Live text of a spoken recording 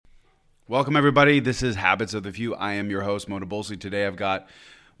Welcome, everybody. This is Habits of the Few. I am your host, Mona Bolsey. Today I've got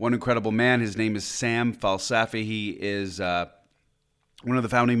one incredible man. His name is Sam Falsafi. He is one of the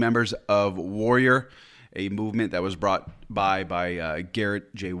founding members of Warrior, a movement that was brought by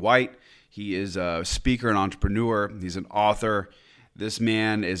Garrett J. White. He is a speaker and entrepreneur. He's an author. This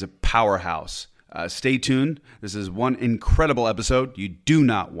man is a powerhouse. Stay tuned. This is one incredible episode you do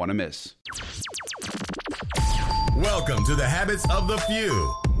not want to miss. Welcome to the Habits of the Few,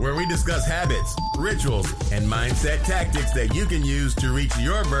 where we discuss habits, rituals, and mindset tactics that you can use to reach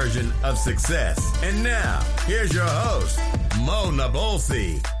your version of success. And now, here's your host, Mona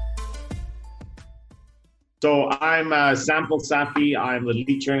Bolsey. So I'm Sam Falsafi. I'm the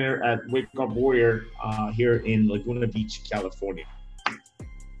lead trainer at Wake Up Warrior here in Laguna Beach, California.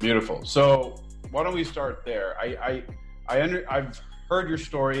 Beautiful. So why don't we start there? I've heard your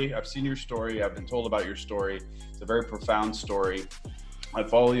story. I've seen your story. I've been told about your story. It's a very profound story. I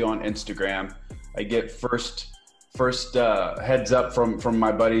follow you on Instagram. I get first heads up from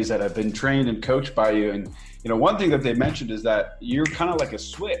my buddies that have been trained and coached by you. And one thing that they mentioned is that you're kind of like a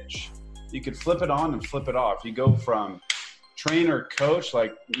switch. You could flip it on and flip it off. You go from trainer, coach,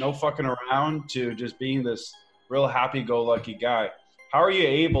 like no fucking around, to just being this real happy-go-lucky guy. How are you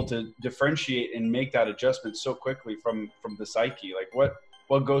able to differentiate and make that adjustment so quickly from the psyche? Like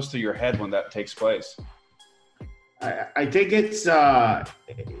what goes through your head when that takes place? I think it's I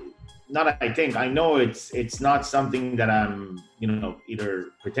know it's not something that I'm either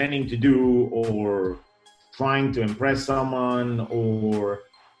pretending to do or trying to impress someone, or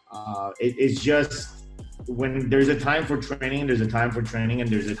it's just when there's a time for training, there's a time for training, and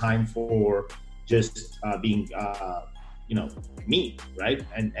there's a time for just being me, right?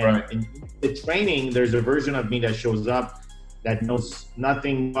 And in the training, there's a version of me that shows up that knows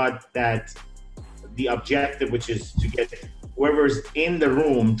nothing but that the objective, which is to get whoever's in the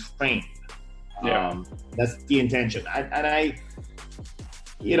room trained. That's the intention. I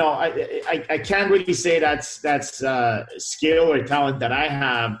can't really say that's skill or talent that I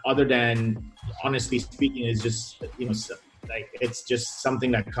have, other than, honestly speaking, is just it's just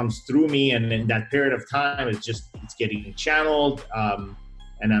something that comes through me, and in that period of time, it's getting channeled,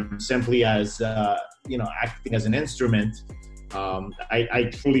 and I'm simply as acting as an instrument. I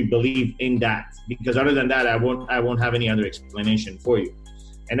truly believe in that, because other than that, I won't have any other explanation for you.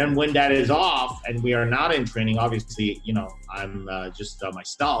 And then when that is off and we are not in training, obviously, I'm just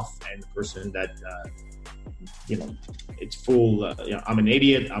myself, and the person that it's full. I'm an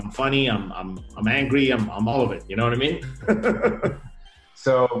idiot. I'm funny. I'm angry. I'm all of it. You know what I mean?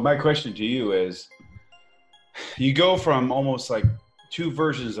 So my question to you is, you go from almost like two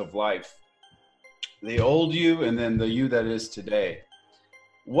versions of life, the old you and then the you that is today.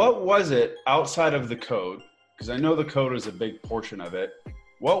 What was it outside of the code? Because I know the code is a big portion of it.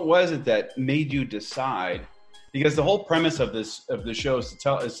 What was it that made you decide? Because the whole premise of the show is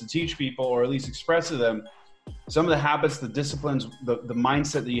to teach people, or at least express to them, some of the habits, the disciplines, the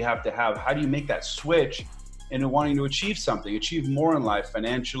mindset that you have to have. How do you make that switch into wanting to achieve something, achieve more in life,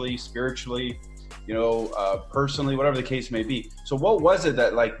 financially, spiritually, personally, whatever the case may be? So what was it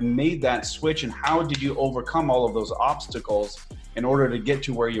that made that switch, and how did you overcome all of those obstacles in order to get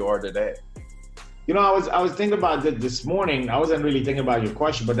to where you are today? I was thinking about that this morning. I wasn't really thinking about your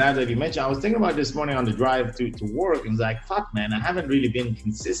question, but now that you mentioned, I was thinking about this morning on the drive to work, and it's like, fuck, man, I haven't really been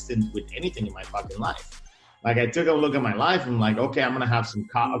consistent with anything in my fucking life. I took a look at my life, and I'm like, okay, I'm going to have some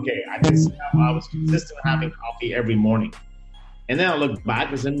coffee. Okay, I was consistent with having coffee every morning. And then I looked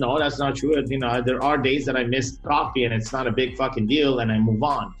back and said, no, that's not true. There are days that I miss coffee, and it's not a big fucking deal, and I move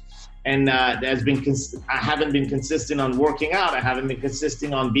on. And I haven't been consistent on working out. I haven't been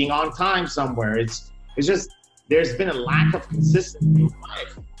consistent on being on time somewhere. It's just, there's been a lack of consistency in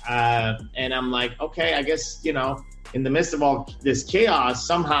life. And I'm like, okay, I guess, in the midst of all this chaos,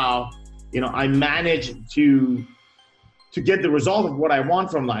 somehow, I managed to get the result of what I want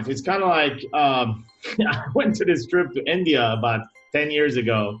from life. It's kind of like, I went to this trip to India about 10 years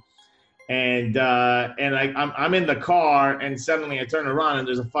ago, and I'm in the car, and suddenly I turn around and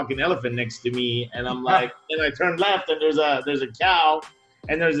there's a fucking elephant next to me, and I'm like, and I turn left and there's a cow,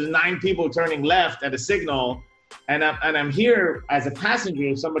 and there's 9 people turning left at a signal, and I'm here as a passenger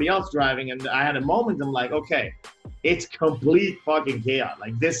of somebody else driving, and I had a moment. I'm like, okay, it's complete fucking chaos.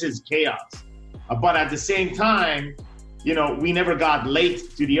 This is chaos, but at the same time, we never got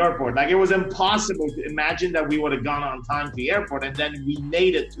late to the airport. It was impossible to imagine that we would have gone on time to the airport, and then we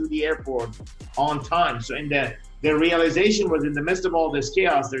made it to the airport on time. So in the realization was, in the midst of all this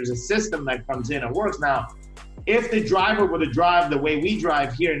chaos, there's a system that comes in and works. Now, if the driver would have driven the way we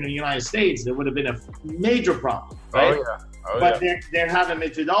drive here in the United States, there would have been a major problem, right? Oh, yeah. But they have a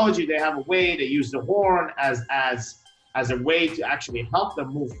methodology, they have a way, they use the horn as a way to actually help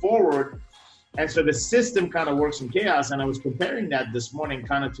them move forward. And so the system kind of works in chaos. And I was comparing that this morning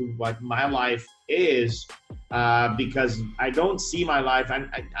kind of to what my life is, because I don't see my life, and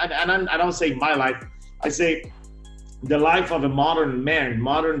I don't say my life, I say the life of a modern man,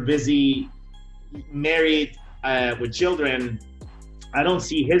 modern, busy, married, with children. I don't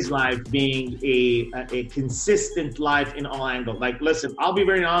see his life being a consistent life in all angles. Like, listen, I'll be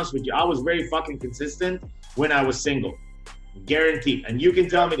very honest with you. I was very fucking consistent when I was single. Guaranteed. And you can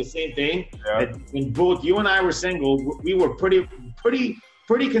tell me the same thing. That when both you and I were single, we were pretty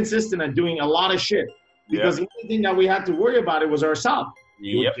consistent at doing a lot of shit. Because the only thing that we had to worry about it was ourselves.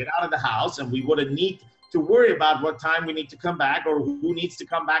 We would get out of the house and we wouldn't need to worry about what time we need to come back or who needs to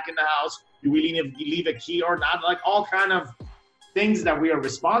come back in the house. Do we leave a key or not? Like all kind of things that we are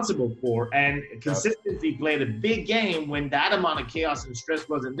responsible for. And consistency played a big game when that amount of chaos and stress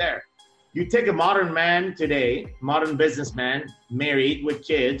wasn't there. You take a modern man today, modern businessman, married with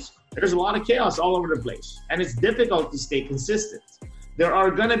kids, there's a lot of chaos all over the place. And it's difficult to stay consistent. There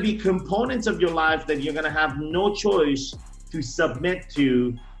are gonna be components of your life that you're gonna have no choice to submit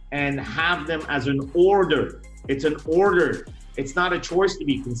to and have them as an order. It's an order. It's not a choice to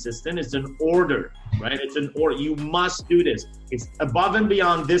be consistent, it's an order, right? It's an order, you must do this. It's above and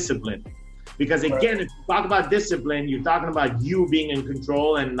beyond discipline. Because again, if you talk about discipline, you're talking about you being in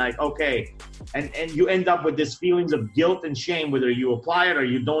control and like, okay, and you end up with these feelings of guilt and shame, whether you apply it or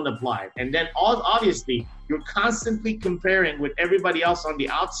you don't apply it. And then obviously, you're constantly comparing with everybody else on the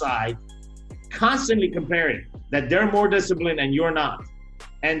outside, constantly comparing that they're more disciplined and you're not.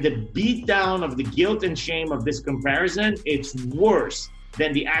 And the beat down of the guilt and shame of this comparison, it's worse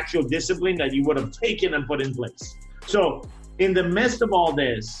than the actual discipline that you would have taken and put in place. So in the midst of all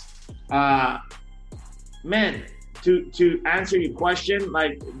this, man, to answer your question,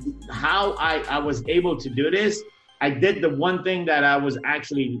 like how I was able to do this, I did the one thing that I was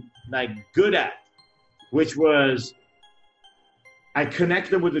actually like good at, which was I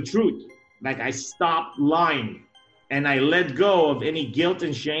connected with the truth. Like I stopped lying and I let go of any guilt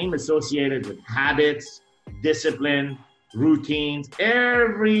and shame associated with habits, discipline, routines,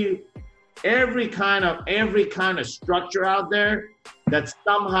 every kind of structure out there that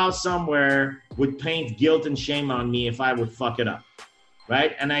somehow, somewhere would paint guilt and shame on me if I would fuck it up,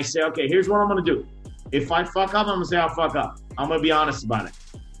 right? And I say, okay, here's what I'm gonna do. If I fuck up, I'm gonna say I'll fuck up. I'm gonna be honest about it.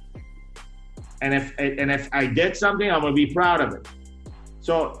 And if I did something, I'm gonna be proud of it.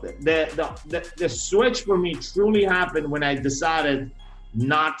 So the switch for me truly happened when I decided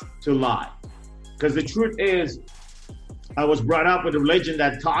not to lie. Because the truth is, I was brought up with a religion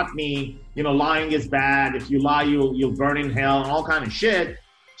that taught me, lying is bad. If you lie, you'll burn in hell and all kind of shit.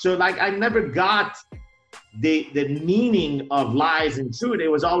 So like I never got the meaning of lies and truth. It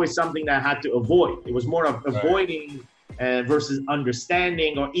was always something that I had to avoid. It was more of avoiding versus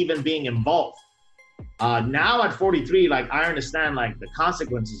understanding or even being involved. Now at 43, like I understand like the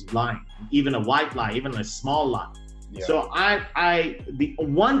consequences of lying, even a white lie, even a small lie. Yeah. So the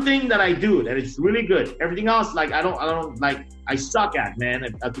one thing that I do that is really good, everything else, like I don't like, I suck at, man,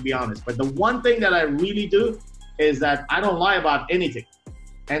 to be honest. But the one thing that I really do is that I don't lie about anything.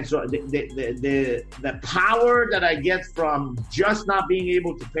 And so the power that I get from just not being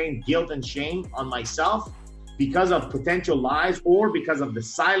able to paint guilt and shame on myself because of potential lies or because of the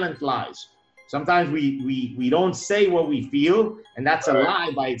silent lies. Sometimes we don't say what we feel, and that's a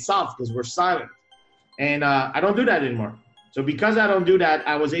lie by itself because we're silent. And I don't do that anymore. So because I don't do that,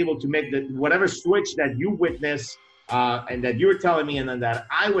 I was able to make whatever switch that you witness and that you're telling me and then that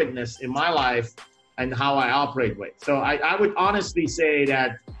I witnessed in my life and how I operate with. So I would honestly say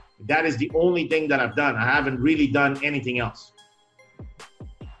that is the only thing that I've done. I haven't really done anything else.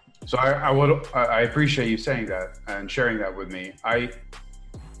 So I appreciate you saying that and sharing that with me.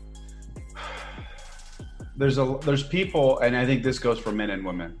 There's people, and I think this goes for men and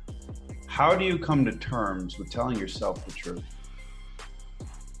women. How do you come to terms with telling yourself the truth?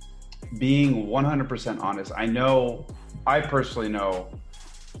 Being 100% honest. I personally know,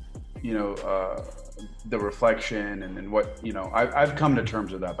 the reflection and what, I've come to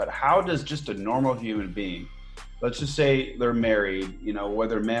terms with that. But how does just a normal human being, let's just say they're married,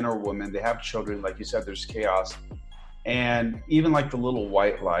 whether men or women, they have children, like you said, there's chaos. And even like the little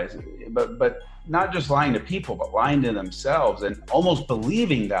white lies, but not just lying to people, but lying to themselves and almost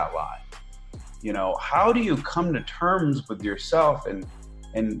believing that lie. How do you come to terms with yourself and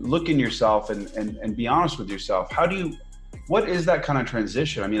look in yourself and be honest with yourself? What is that kind of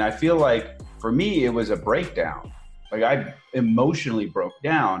transition? I mean, I feel like for me, it was a breakdown. Like I emotionally broke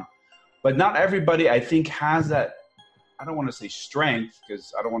down, but not everybody I think has that. I don't want to say strength,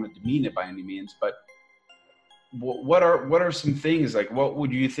 because I don't want to demean it by any means, but what are some things, like what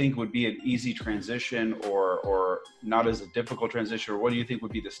would you think would be an easy transition or not as a difficult transition, or what do you think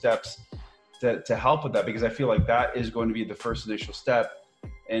would be the steps to help with that? Because I feel like that is going to be the first initial step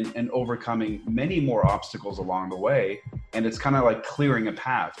and overcoming many more obstacles along the way. And it's kind of like clearing a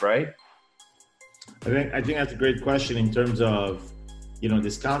path, right? I think that's a great question in terms of,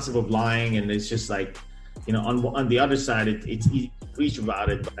 this concept of lying. And it's just like, on the other side, it's easy to preach about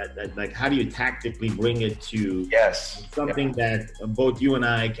it, but like, how do you tactically bring it to something that both you and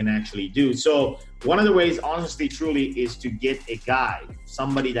I can actually do? So one of the ways, honestly, truly, is to get a guide,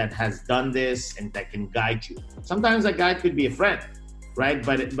 somebody that has done this and that can guide you. Sometimes that guide could be a friend, right?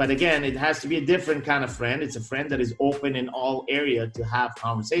 But again, it has to be a different kind of friend. It's a friend that is open in all area to have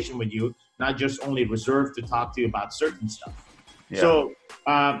conversation with you, not just only reserved to talk to you about certain stuff. Yeah. So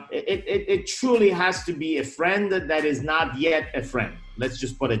it truly has to be a friend that is not yet a friend. Let's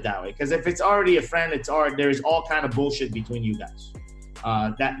just put it that way. Because if it's already a friend, there is all kind of bullshit between you guys.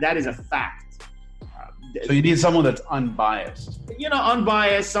 That is a fact. So you need someone that's unbiased.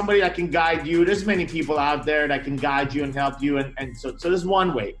 Unbiased, somebody that can guide you. There's many people out there that can guide you and help you. And so there's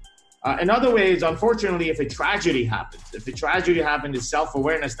one way. Another way is, unfortunately, if a tragedy happens. If a tragedy happens, it's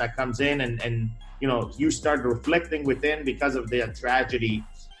self-awareness that comes in and you start reflecting within because of the tragedy.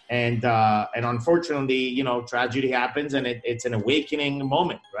 And unfortunately, tragedy happens and it's an awakening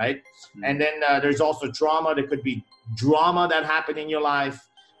moment, right? Mm-hmm. And then there's also trauma. There could be drama that happened in your life.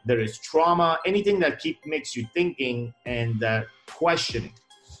 There is trauma, anything that makes you thinking and questioning.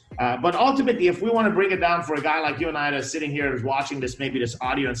 But ultimately, if we want to bring it down for a guy like you and I that's sitting here watching this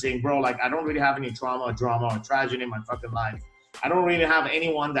audio and saying, bro, like, I don't really have any trauma, drama, or tragedy in my fucking life. I don't really have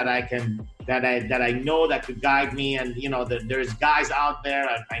anyone that I know that could guide me. And, that there's guys out there.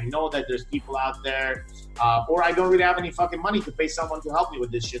 I know that there's people out there. Or I don't really have any fucking money to pay someone to help me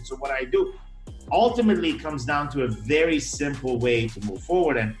with this shit. So what I do? Ultimately, it comes down to a very simple way to move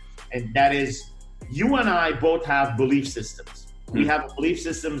forward. And that is, you and I both have belief systems. We have belief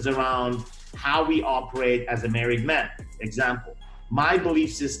systems around how we operate as a married man. Example, my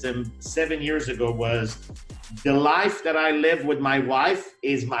belief system 7 years ago was the life that I live with my wife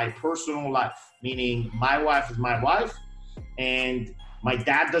is my personal life, meaning my wife is my wife, and my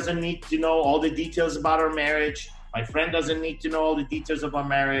dad doesn't need to know all the details about our marriage. My friend doesn't need to know all the details of our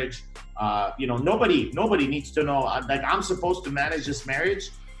marriage. Nobody needs to know. Like, I'm supposed to manage this marriage,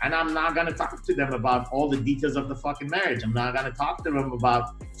 and I'm not going to talk to them about all the details of the fucking marriage. I'm not going to talk to them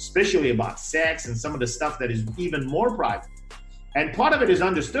especially about sex and some of the stuff that is even more private. And part of it is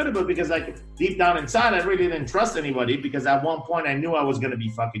understandable because, like, deep down inside, I really didn't trust anybody because at one point I knew I was going to be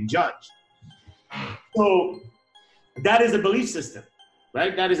fucking judged. So that is a belief system,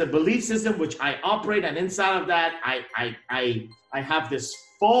 right? That is a belief system which I operate, and inside of that, I have this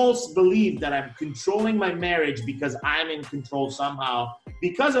false belief that I'm controlling my marriage because I'm in control somehow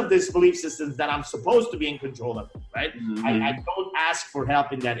because of this belief system that I'm supposed to be in control of it, right? Mm-hmm. I don't ask for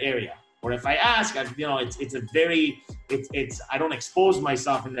help in that area. Or if I ask, I don't expose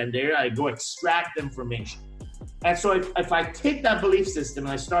myself in that area. I go extract information. And so if I take that belief system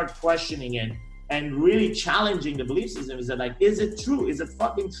and I start questioning it and really challenging the belief system, is it true? Is it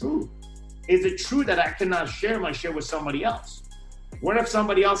fucking true? Is it true that I cannot share my shit with somebody else? What if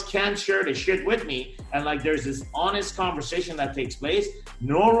somebody else can't share the shit with me and there's this honest conversation that takes place,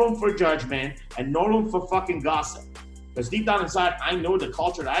 no room for judgment and no room for fucking gossip? Because deep down inside, I know the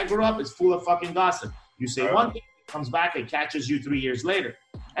culture that I grew up is full of fucking gossip. You say one thing, it comes back and catches you 3 years later.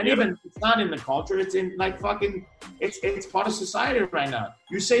 And even if it's not in the culture, it's in it's part of society right now.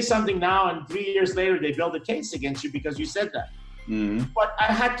 You say something now and 3 years later, they build a case against you because you said that. Mm-hmm. But I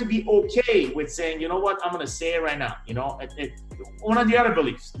had to be okay with saying, you know what, I'm going to say it right now. One of the other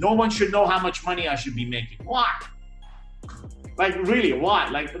beliefs, no one should know how much money I should be making. Why? Really,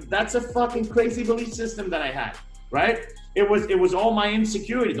 why? That's a fucking crazy belief system that I had. Right? It was all my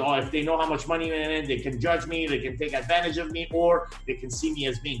insecurities. Oh, if they know how much money I'm in, they can judge me, they can take advantage of me, or they can see me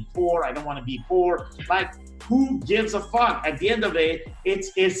as being poor. I don't want to be poor. Who gives a fuck? At the end of the day,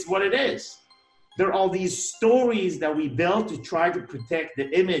 it's what it is. There are all these stories that we build to try to protect the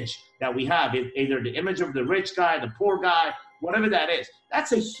image that we have, either the image of the rich guy, the poor guy, whatever that is.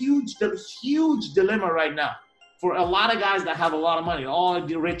 That's a huge dilemma right now for a lot of guys that have a lot of money, all of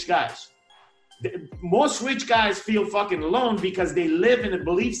the rich guys. Most rich guys feel fucking alone because they live in a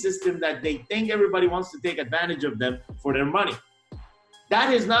belief system that they think everybody wants to take advantage of them for their money.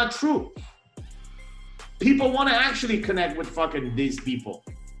 That is not true. People want to actually connect with fucking these people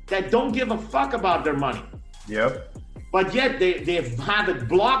that don't give a fuck about their money. Yep. But yet they've had it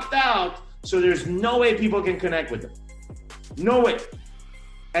blocked out, so there's no way people can connect with them. know it,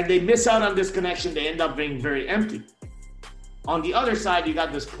 and they miss out on this connection, they end up being very empty. On the other side, you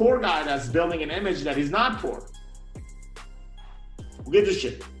got this poor guy that's building an image that he's not poor. Who gives a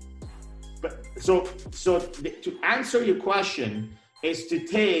shit? But so to answer your question is to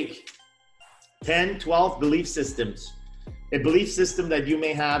take 10, 12 belief systems, a belief system that you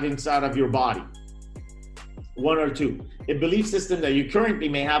may have inside of your body, one or two, a belief system that you currently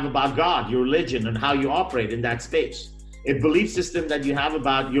may have about God, your religion, and how you operate in that space, a belief system that you have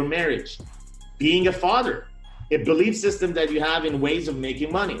about your marriage, being a father, a belief system that you have in ways of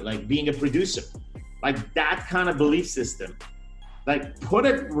making money, like being a producer, like that kind of belief system. Like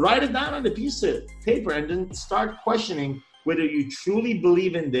write it down on a piece of paper and then start questioning whether you truly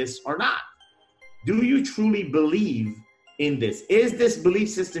believe in this or not. Do you truly believe in this? Is this belief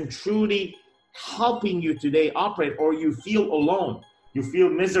system truly helping you today operate, or you feel alone? You feel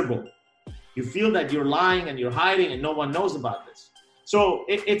miserable. You feel that you're lying and you're hiding and no one knows about this. So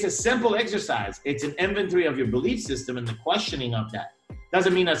it's a simple exercise. It's an inventory of your belief system and the questioning of that.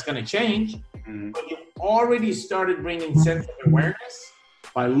 Doesn't mean that's going to change, but you've already started bringing sense of awareness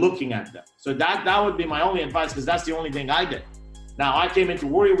by looking at them. So that would be my only advice, because that's the only thing I did. Now, I came into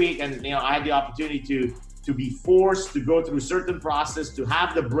Warrior Week and I had the opportunity to be forced to go through certain process to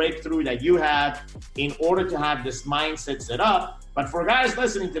have the breakthrough that you had in order to have this mindset set up. But for guys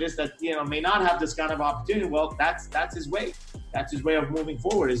listening to this that may not have this kind of opportunity, well, that's his way. That's his way of moving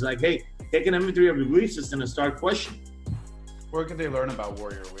forward. Is like, hey, take an inventory of your belief system and start questioning. Where can they learn about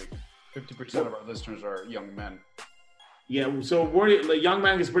Warrior Week? 50% of our listeners are young men. Yeah, so the young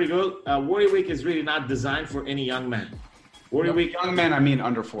man is pretty good. Warrior Week is really not designed for any young man. Warrior Week, young men, I mean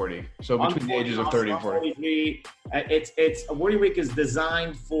under 40. So between the ages of 30 and 40. Warrior Week is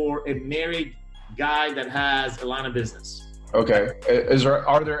designed for a married guy that has a line of business. Okay.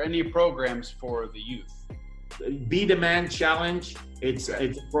 Are there any programs for the youth? Be the Man Challenge. It's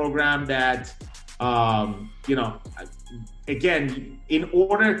a program that, again,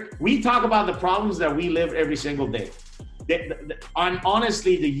 we talk about the problems that we live every single day.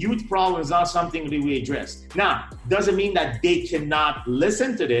 Honestly, the youth problem is not something that we address. Now, doesn't mean that they cannot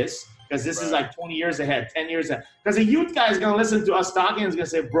listen to this, because this is like 20 years ahead, 10 years ahead. Because a youth guy is going to listen to us talking and is going to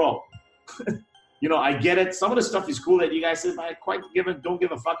say, bro, I get it. Some of the stuff is cool that you guys said, but I don't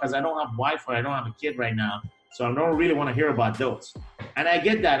give a fuck, because I don't have Wi-Fi. I don't have a kid right now. So I don't really want to hear about those. And I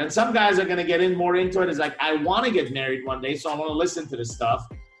get that. And some guys are going to get more into it. It's like, I want to get married one day, so I want to listen to this stuff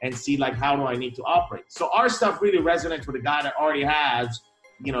and see, like, how do I need to operate? So our stuff really resonates with a guy that already has,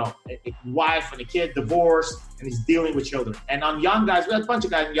 a wife and a kid, divorced, and he's dealing with children. And on young guys, we have a bunch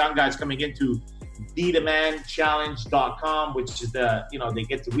of young guys coming into BeTheManChallenge.com, which is they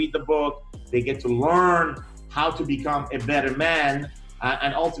get to read the book, they get to learn how to become a better man,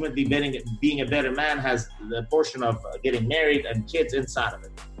 and ultimately being a better man has the portion of getting married and kids inside of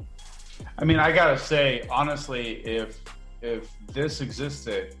it. I mean, I gotta say, honestly, if this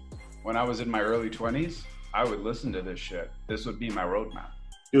existed when I was in my early 20s, I would listen to this shit. This would be my roadmap.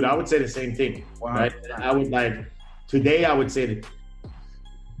 Dude, I would say the same thing. 100%. Right? I would today I would say that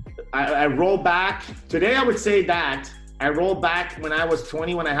I roll back. Today I would say that I roll back when I was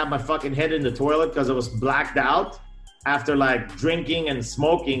 20, when I had my fucking head in the toilet because I was blacked out after like drinking and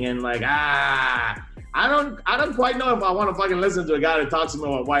smoking and like, I don't quite know if I want to fucking listen to a guy that talks to me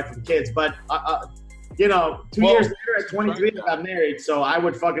about wife and kids, but 2 years later at 23, I got married, so I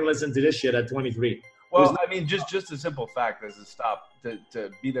would fucking listen to this shit at 23. Well, I mean, just a simple fact is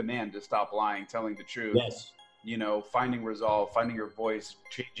to be the man, to stop lying, telling the truth. Yes. Finding resolve, finding your voice,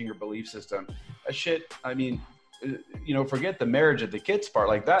 changing your belief system. That shit, I mean, forget the marriage and the kids part.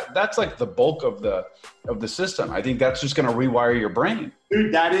 Like that's like the bulk of the system. I think that's just going to rewire your brain.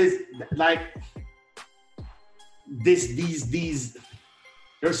 Dude, that is like these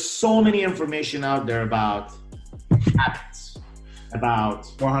there's so many information out there about habits, about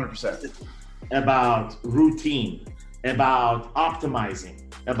 100%, about routine, about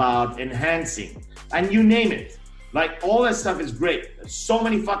optimizing, about enhancing, and you name it. Like all that stuff is great. There's so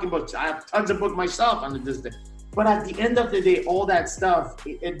many fucking books. I have tons of books myself on this thing. But at the end of the day, all that stuff,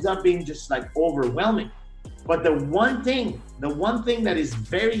 it ends up being just like overwhelming. But the one thing that is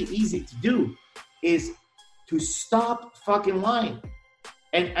very easy to do is to stop fucking lying.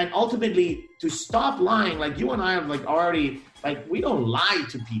 And ultimately to stop lying, like you and I have like already, like we don't lie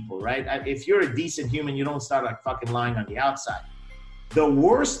to people, right? If you're a decent human, you don't start like fucking lying on the outside. The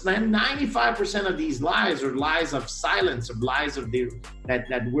worst, man, 95% of these lies are lies of silence, or lies of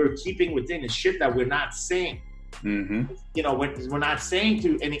that we're keeping within, is shit that we're not saying. Mm-hmm. You know, we're not saying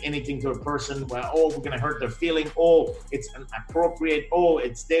to anything to a person, well, oh, we're going to hurt their feeling. Oh, it's inappropriate. Oh,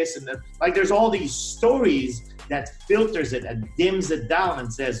 it's this and that. Like, there's all these stories that filters it and dims it down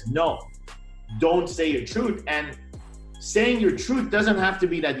and says, no, don't say your truth. And saying your truth doesn't have to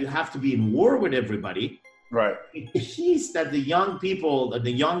be that you have to be in war with everybody. Right. The piece that the young people,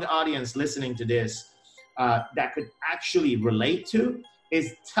 the young audience listening to this, that could actually relate to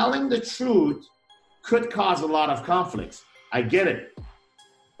is telling the truth could cause a lot of conflicts. I get it.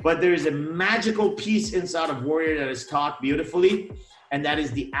 But there is a magical piece inside of Warrior that is taught beautifully, and that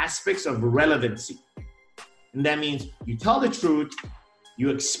is the aspects of relevancy. And that means you tell the truth, you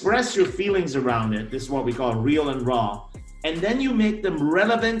express your feelings around it. This is what we call real and raw. And then you make them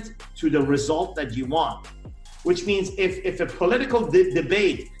relevant to the result that you want. Which means if a political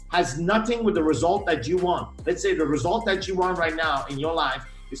debate has nothing with the result that you want, let's say the result that you want right now in your life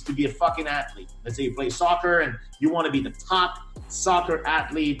is to be a fucking athlete. Let's say you play soccer and you want to be the top soccer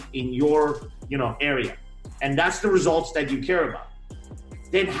athlete in your, area. And that's the results that you care about.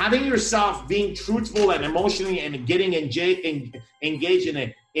 Then having yourself being truthful and emotionally and getting engaged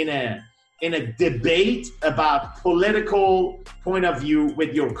in a debate about political point of view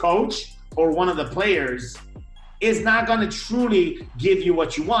with your coach or one of the players is not going to truly give you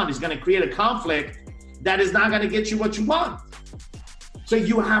what you want. It's going to create a conflict that is not going to get you what you want. So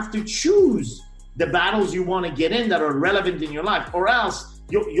you have to choose the battles you want to get in that are relevant in your life, or else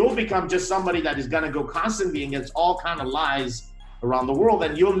you'll become just somebody that is going to go constantly against all kind of lies around the world,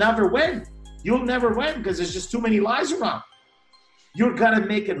 and you'll never win. You'll never win because there's just too many lies around. You're going to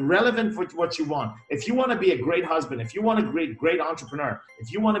make it relevant for what you want. If you want to be a great husband, if you want to be a great entrepreneur,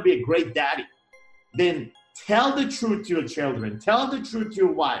 if you want to be a great daddy, then tell the truth to your children, tell the truth to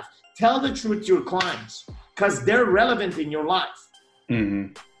your wife, tell the truth to your clients, because they're relevant in your life.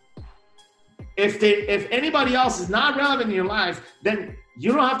 Mm-hmm. If anybody else is not relevant in your life, then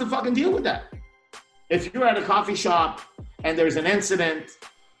you don't have to fucking deal with that. If you're at a coffee shop and there's an incident,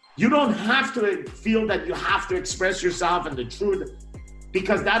 you don't have to feel that you have to express yourself and the truth,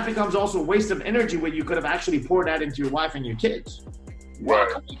 because that becomes also a waste of energy where you could have actually poured that into your wife and your kids.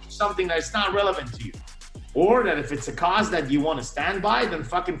 Right. Something that's not relevant to you. Or that if it's a cause that you want to stand by, then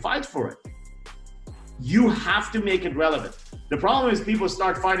fucking fight for it. You have to make it relevant. The problem is people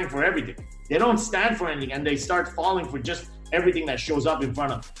start fighting for everything. They don't stand for anything and they start falling for just everything that shows up in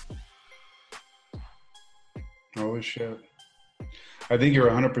front of them. Holy shit. I think you're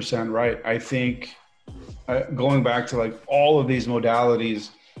 100% right. I think going back to like all of these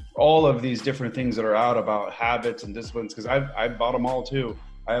modalities, all of these different things that are out about habits and disciplines, because I've bought them all too.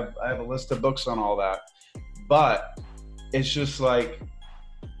 I have a list of books on all that. But it's just like,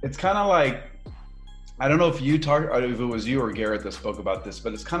 it's kind of like, I don't know if if it was you or Garrett that spoke about this,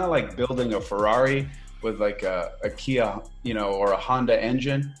 but it's kind of like building a Ferrari with like a Kia, or a Honda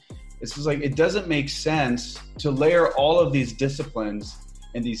engine. It's just like, it doesn't make sense to layer all of these disciplines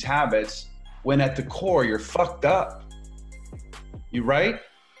and these habits when at the core you're fucked up. You right?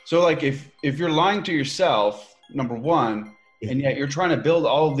 So like if you're lying to yourself, number one, and yet you're trying to build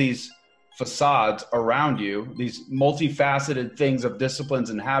all of these facades around you, these multifaceted things of disciplines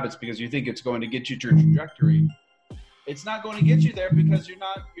and habits because you think it's going to get you to your trajectory, it's not going to get you there because you're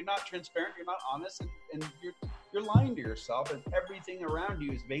not transparent, you're not honest, and you're lying to yourself, and everything around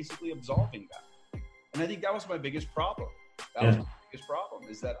you is basically absolving that. And I think that was my biggest problem. That was my biggest problem,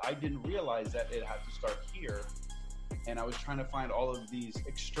 is that I didn't realize that it had to start here, and I was trying to find all of these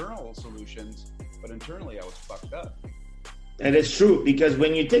external solutions, but internally I was fucked up. And it's true, because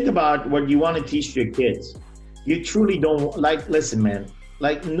when you think about what you want to teach your kids, you truly don't listen, man,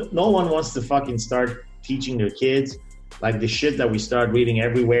 no one wants to fucking start teaching their kids like the shit that we start reading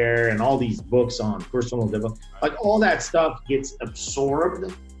everywhere and all these books on personal development, like all that stuff gets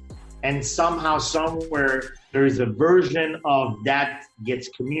absorbed, and somehow, somewhere, there's a version of that gets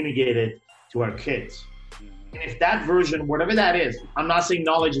communicated to our kids. And if that version, whatever that is, I'm not saying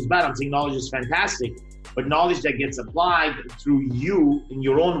knowledge is bad, I'm saying knowledge is fantastic, but knowledge that gets applied through you in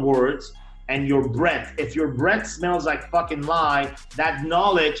your own words and your breath. If your breath smells like fucking lie, that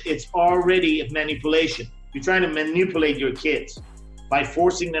knowledge, it's already manipulation. You're trying to manipulate your kids by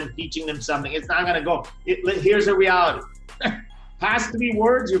forcing them, teaching them something. It's not gonna go. Here's the reality. Past 3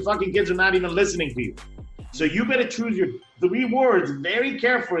 words, your fucking kids are not even listening to you. So you better choose your 3 words very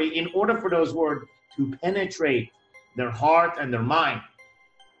carefully in order for those words to penetrate their heart and their mind.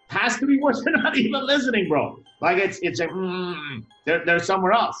 Past 3 words, they're not even listening, bro. Like it's like, they're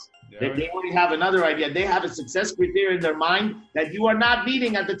somewhere else. Yeah. They already have another idea. They have a success criteria in their mind that you are not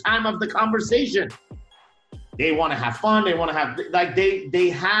meeting at the time of the conversation. They want to have fun. They want to have, like, they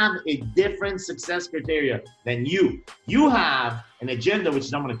have a different success criteria than you. You have an agenda, which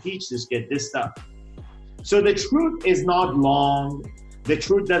is I'm going to teach this kid this stuff. So the truth is not long. The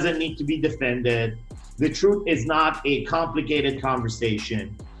truth doesn't need to be defended. The truth is not a complicated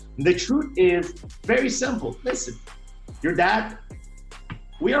conversation. The truth is very simple. Listen, your dad,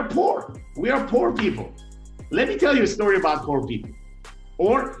 we are poor. We are poor people. Let me tell you a story about poor people.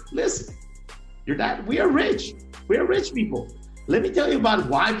 Or listen, your dad, we are rich. We are rich people. Let me tell you about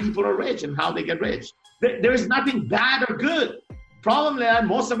why people are rich and how they get rich. There is nothing bad or good. Problem that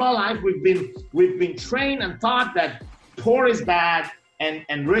most of our life we've been trained and taught that poor is bad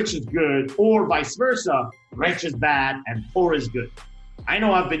and rich is good, or vice versa, rich is bad and poor is good. I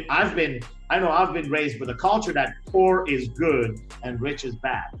know I've been raised with a culture that poor is good and rich is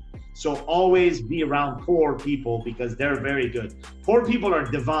bad. So always be around poor people because they're very good. Poor people are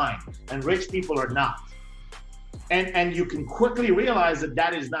divine and rich people are not. And you can quickly realize that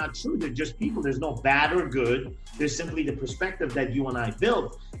that is not true. They're just people. There's no bad or good. There's simply the perspective that you and I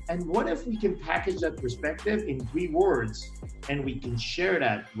built. And what if we can package that perspective in 3 words and we can share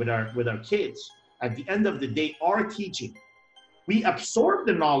that with our kids? At the end of the day, our teaching, we absorb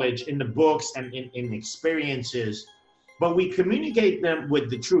the knowledge in the books and in experiences, but we communicate them with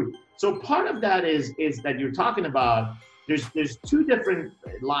the truth. So part of that is that you're talking about, there's 2 different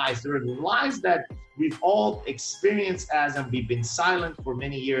lies. There are the lies that we've all experienced and we've been silent for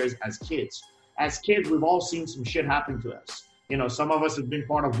many years as kids. As kids, we've all seen some shit happen to us. You know, some of us have been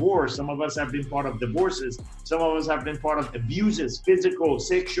part of wars. Some of us have been part of divorces. Some of us have been part of abuses, physical,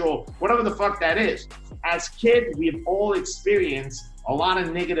 sexual, whatever the fuck that is. As kids, we've all experienced a lot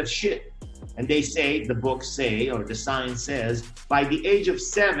of negative shit. And they say, the books say, or the science says, by the age of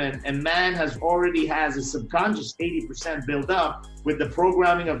 7, a man already has a subconscious 80% built up with the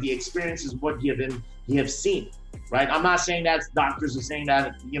programming of the experiences, what he have seen, right? I'm not saying that doctors are saying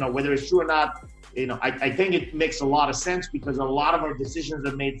that, you know, whether it's true or not, you know, I think it makes a lot of sense because a lot of our decisions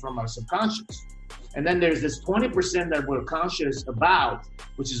are made from our subconscious. And then there's this 20% that we're conscious about,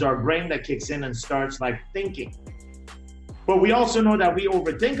 which is our brain that kicks in and starts like thinking. But we also know that we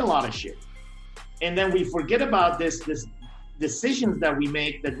overthink a lot of shit. And then we forget about this decisions that we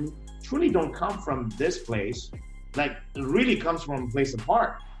make that truly don't come from this place. Like it really comes from a place of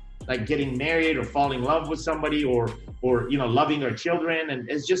heart, like getting married or falling in love with somebody or you know, loving our children. And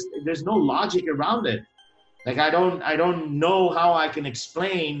it's just, there's no logic around it. Like I don't know how I can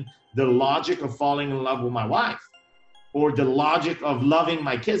explain the logic of falling in love with my wife or the logic of loving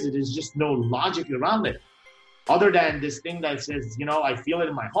my kids. It is just no logic around it other than this thing that says, you know, I feel it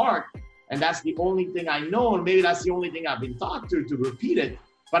in my heart. And that's the only thing I know, and maybe that's the only thing I've been taught to repeat it.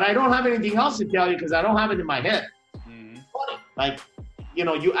 But I don't have anything else to tell you because I don't have it in my head. Mm-hmm. Like, you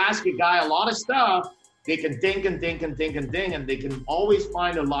know, you ask a guy a lot of stuff, they can think and think and think and think, and they can always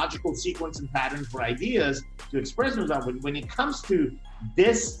find a logical sequence and pattern for ideas to express themselves. But when it comes to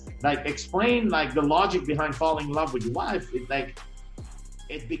this, like explain like the logic behind falling in love with your wife,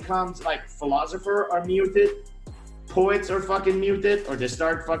 it becomes like philosophers are muted. Poets are fucking muted, or they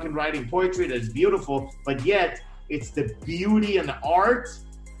start fucking writing poetry that's beautiful, but yet it's the beauty and the art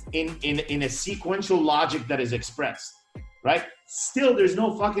in a sequential logic that is expressed, right? Still, there's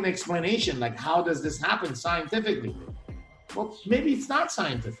no fucking explanation. Like, how does this happen scientifically? Well, maybe it's not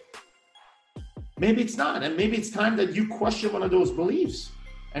scientific. Maybe it's not, and maybe it's time that you question one of those beliefs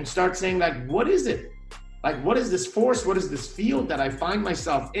and start saying, like, what is it? Like, what is this force? What is this field that I find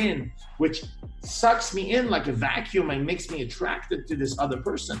myself in, which sucks me in like a vacuum and makes me attracted to this other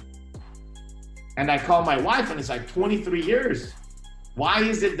person? And I call my wife and it's like 23 years. Why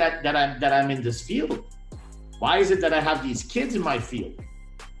is it that I'm in this field? Why is it that I have these kids in my field?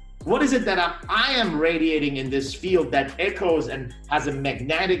 What is it that I am radiating in this field that echoes and has a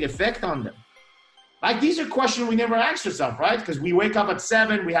magnetic effect on them? Like, these are questions we never ask ourselves, right? Because we wake up at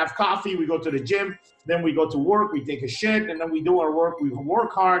 7, we have coffee, we go to the gym, then we go to work, we take a shit, and then we do our work, we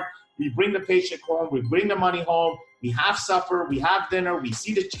work hard, we bring the paycheck home, we bring the money home, we have supper, we have dinner, we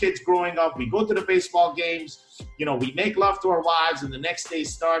see the kids growing up, we go to the baseball games, you know, we make love to our wives, and the next day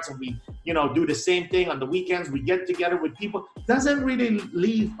starts, and we, you know, do the same thing on the weekends, we get together with people. It doesn't really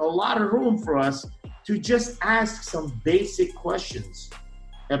leave a lot of room for us to just ask some basic questions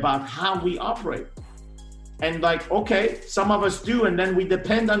about how we operate. And like, okay, some of us do, and then we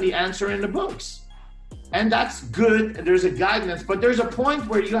depend on the answer in the books. And that's good, there's a guidance, but there's a point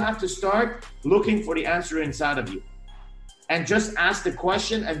where you have to start looking for the answer inside of you. And just ask the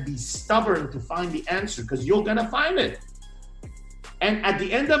question and be stubborn to find the answer, because you're gonna find it. And at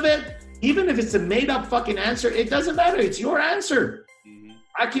the end of it, even if it's a made up fucking answer, it doesn't matter, it's your answer. Mm-hmm.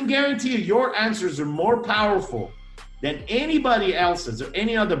 I can guarantee you your answers are more powerful than anybody else's or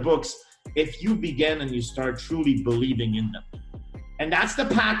any other books if you begin and you start truly believing in them. And that's the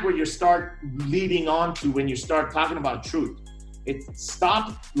path where you start leading on to when you start talking about truth.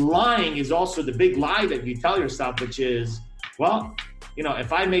 Stop lying is also the big lie that you tell yourself, which is, well,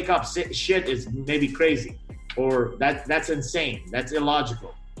 if I make up shit, it's maybe crazy, or that's insane, that's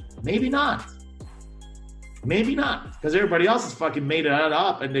illogical. Maybe not. Maybe not, because everybody else has fucking made it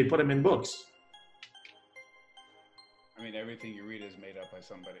up and they put them in books. I mean, everything you read is made up by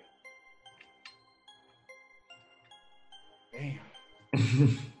somebody. Damn.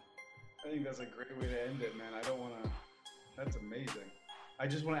 I think that's a great way to end it, man. I don't want to. That's amazing. I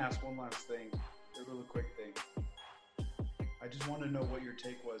just want to ask one last thing, a really quick thing. I just want to know what your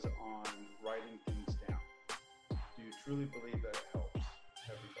take was on writing things down. Do you truly believe that it helps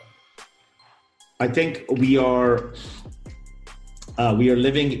everybody? I think we are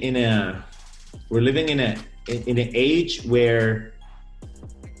living in an age where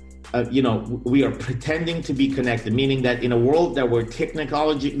we are pretending to be connected, meaning that in a world that where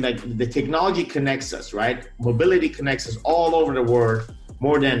technology, like the technology connects us, right? Mobility connects us all over the world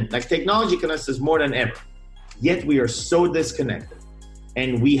technology connects us more than ever. Yet we are so disconnected,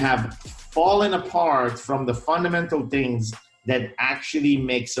 and we have fallen apart from the fundamental things that actually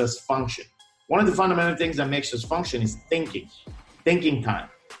makes us function. One of the fundamental things that makes us function is thinking time.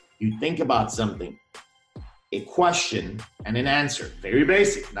 You think about something, a question and an answer. Very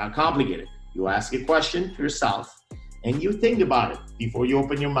basic, not complicated. You ask a question to yourself and you think about it before you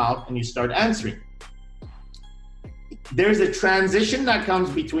open your mouth and you start answering. There's a transition that comes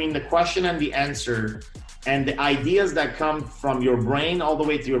between the question and the answer and the ideas that come from your brain all the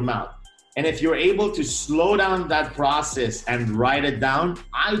way to your mouth. And if you're able to slow down that process and write it down,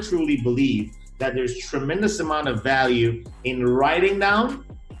 I truly believe that there's tremendous amount of value in writing down,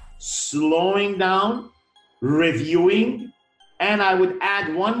 slowing down, reviewing, and I would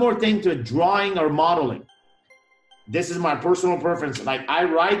add one more thing to it, drawing or modeling. This is my personal preference. Like, I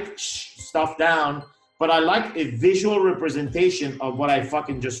write stuff down, but I like a visual representation of what I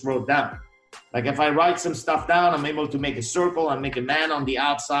fucking just wrote down. Like, if I write some stuff down, I'm able to make a circle and make a man on the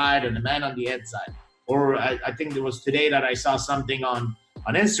outside and a man on the inside. Or I think it was today that I saw something on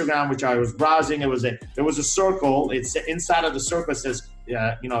Instagram, which I was browsing. There was a circle. It's inside of the circle says,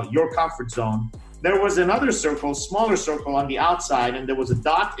 your comfort zone. There was another circle, smaller circle on the outside, and there was a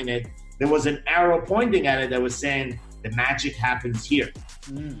dot in it. There was an arrow pointing at it that was saying, the magic happens here.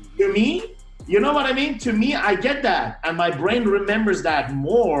 To me, you know what I mean? To me, I get that. And my brain remembers that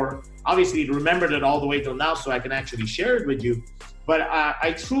more. Obviously, it remembered it all the way till now, so I can actually share it with you. But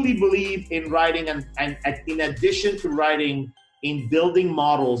I truly believe in writing, and in addition to writing, in building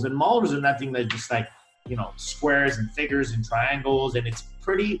models. And models are nothing that just like, squares and figures and triangles, and it's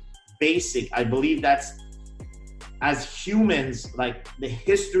pretty basic. I believe that's, as humans, like, the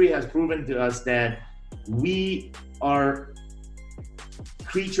history has proven to us that we are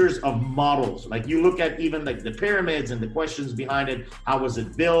creatures of models. Like, you look at even like the pyramids and the questions behind it, how was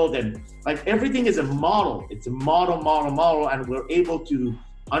it built, and like everything is a model. It's a model, and we're able to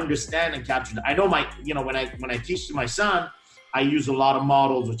understand and capture that. I know when I teach to my son, I use a lot of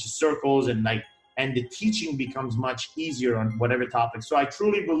models, which is circles, and the teaching becomes much easier on whatever topic. So I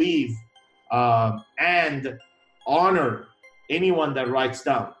truly believe and honor anyone that writes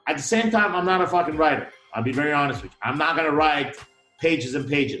down. At the same time, I'm not a fucking writer. I'll be very honest with you. I'm not gonna write pages and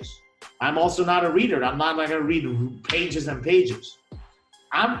pages. I'm also not a reader. I'm not gonna read pages and pages.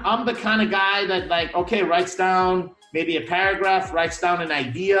 I'm the kind of guy that writes down maybe a paragraph, writes down an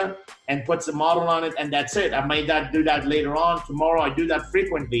idea, and puts a model on it, and that's it. I may do that later on. Tomorrow, I do that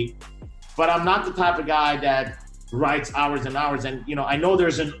frequently. But I'm not the type of guy that writes hours and hours. And, I know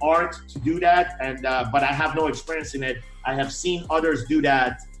there's an art to do that, but I have no experience in it. I have seen others do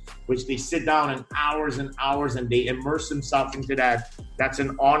that, which they sit down and hours and they immerse themselves into that. That's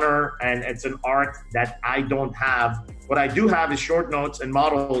an honor, and it's an art that I don't have. What I do have is short notes and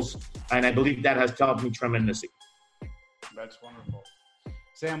models, and I believe that has helped me tremendously. That's wonderful.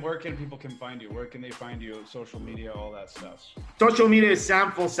 Sam, where can people find you? Where can they find you? Social media, all that stuff. Social media is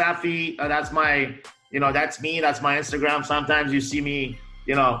Sam Falsafi. That's my, that's me. That's my Instagram. Sometimes you see me,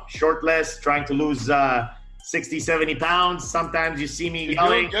 shirtless, trying to lose 60, 70 pounds. Sometimes you see me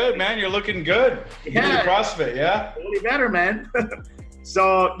yelling. You're doing good, man. You're looking good. You're doing CrossFit, yeah? Totally better, man.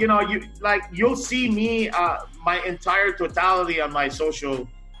 So, you'll see me, my entire totality on my social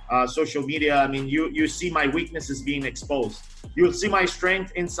media. I mean, you see my weaknesses being exposed. You'll see my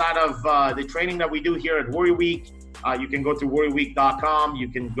strength inside of the training that we do here at Warrior Week. You can go to warriorweek.com. You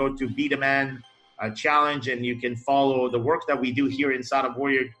can go to Be The Man challenge, and you can follow the work that we do here inside of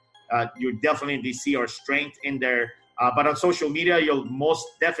Warrior. You'll definitely see our strength in there. But on social media, you'll most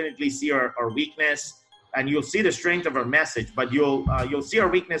definitely see our weakness, and you'll see the strength of our message. But you'll see our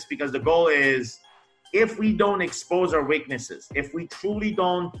weakness, because the goal is, if we don't expose our weaknesses, if we truly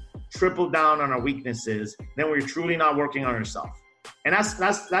don't triple down on our weaknesses, then we're truly not working on ourselves. And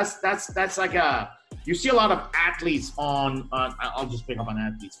that's like you see a lot of athletes on I'll just pick up on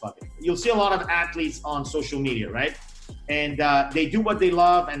athletes, fuck it. You'll see a lot of athletes on social media, right? And they do what they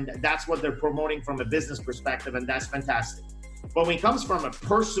love, and that's what they're promoting from a business perspective, and that's fantastic. But when it comes from a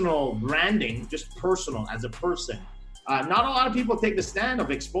personal branding, just personal as a person, not a lot of people take the stand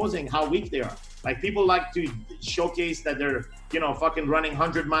of exposing how weak they are. Like, people like to showcase that they're, fucking running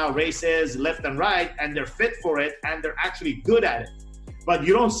 100-mile races left and right, and they're fit for it, and they're actually good at it. But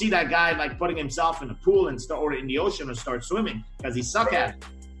you don't see that guy like putting himself in a pool or in the ocean and start swimming because he suck at it.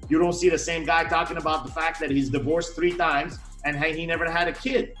 You don't see the same guy talking about the fact that he's divorced 3 times and he never had a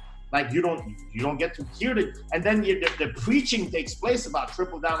kid. Like, you don't get to hear it. And then the preaching takes place about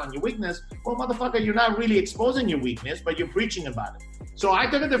triple down on your weakness. Well, motherfucker, you're not really exposing your weakness, but you're preaching about it. So I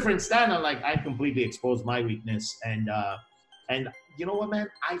took a different stand. I'm like, I completely exposed my weakness. And you know what, man?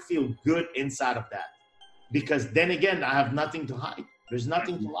 I feel good inside of that. Because then again, I have nothing to hide. There's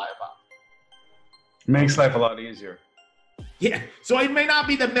nothing to lie about. Makes life a lot easier. Yeah. So it may not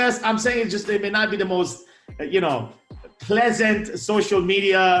be the best. I'm saying it's just, it may not be the most, pleasant social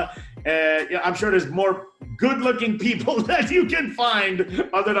media. I'm sure there's more good-looking people that you can find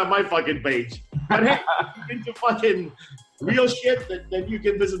other than my fucking page. But hey, if you're into fucking real shit, then you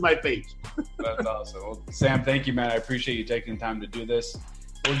can visit my page. That's awesome. Well, Sam, thank you, man. I appreciate you taking the time to do this.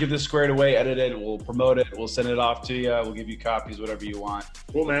 We'll get this squared away, edit it, we'll promote it, we'll send it off to you, we'll give you copies, whatever you want.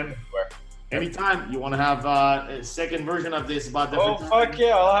 Cool, man. Anytime you want to have a second version of this about different fuck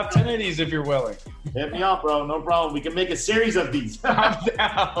yeah, I'll have 10 of these if you're willing. Hit me up, bro. No problem. We can make a series of these. I'm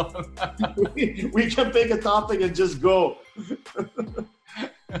down. we can pick a topic and just go.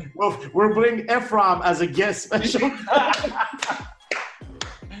 Well, we'll bring Ephraim as a guest special.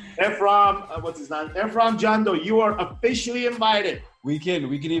 Ephraim, what's his name? Ephraim Jando, you are officially invited. We can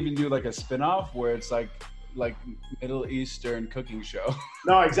even do like a spin-off where it's like Middle Eastern cooking show.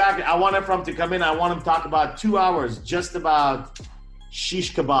 No, exactly. I want Ephraim to come in. I want him to talk about 2 hours just about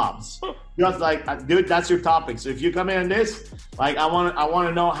shish kebabs. Just like, dude, that's your topic. So if you come in on this, like, I want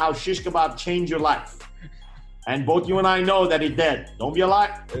to know how shish kebab changed your life. And both you and I know that it did. Don't be a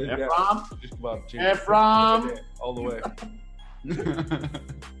liar. Ephraim. All the way.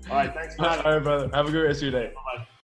 All right, thanks, man. All right, brother. Have a good rest of your day. Bye-bye.